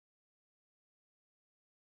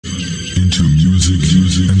into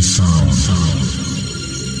music and sound.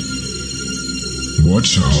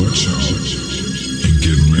 Watch out and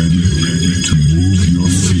get ready to move your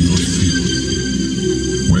feet.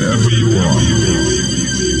 Wherever you are,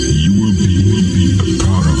 you will be a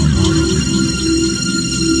part of it.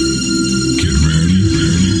 Get ready,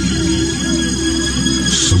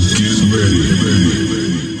 so get ready.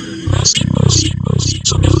 Mostly,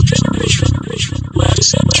 so new generation.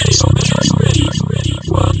 Let's ready.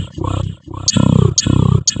 1, 2,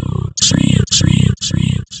 3.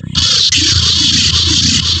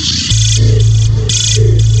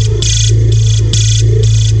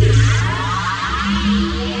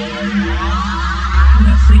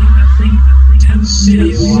 Nothing can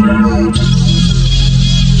save you.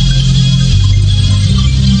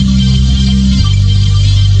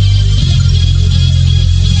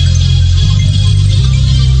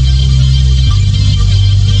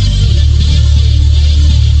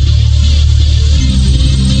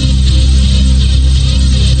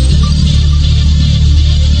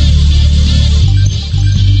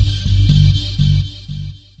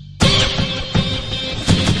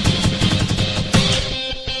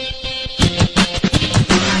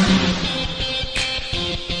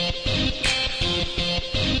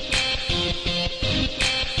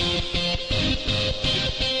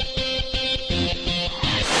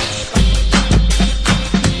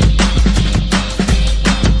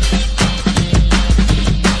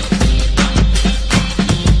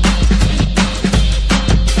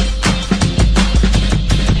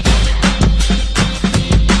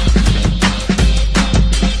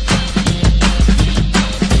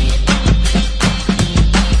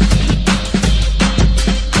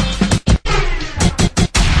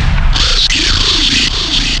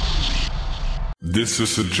 This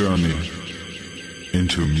is a journey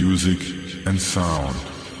into music and sound.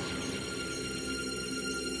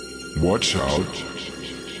 Watch out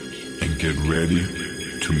and get ready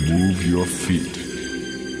to move your feet.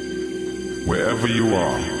 Wherever you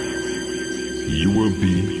are, you will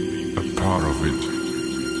be a part of it.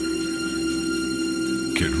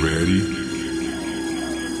 Get ready,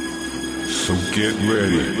 so get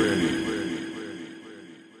ready.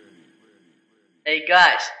 Hey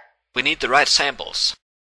guys, we need the right samples.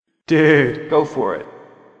 Dude, go for it.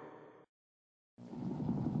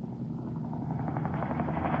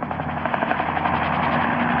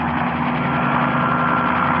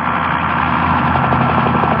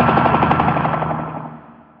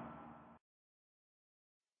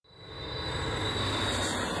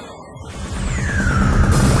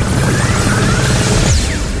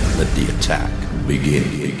 Let the attack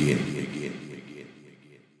begin.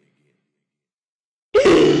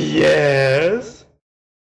 Yes.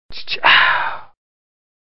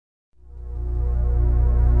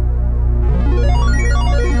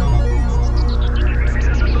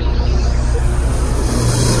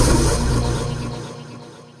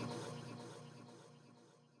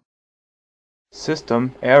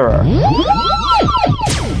 System error.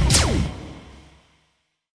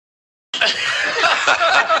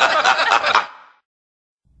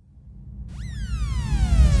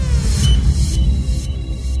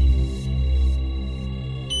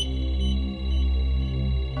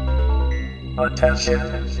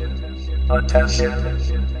 Attention,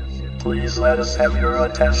 please let us have your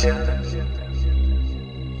attention.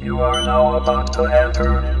 You are now about to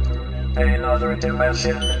enter another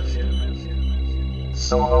dimension.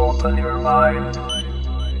 So open your mind,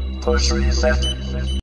 push reset,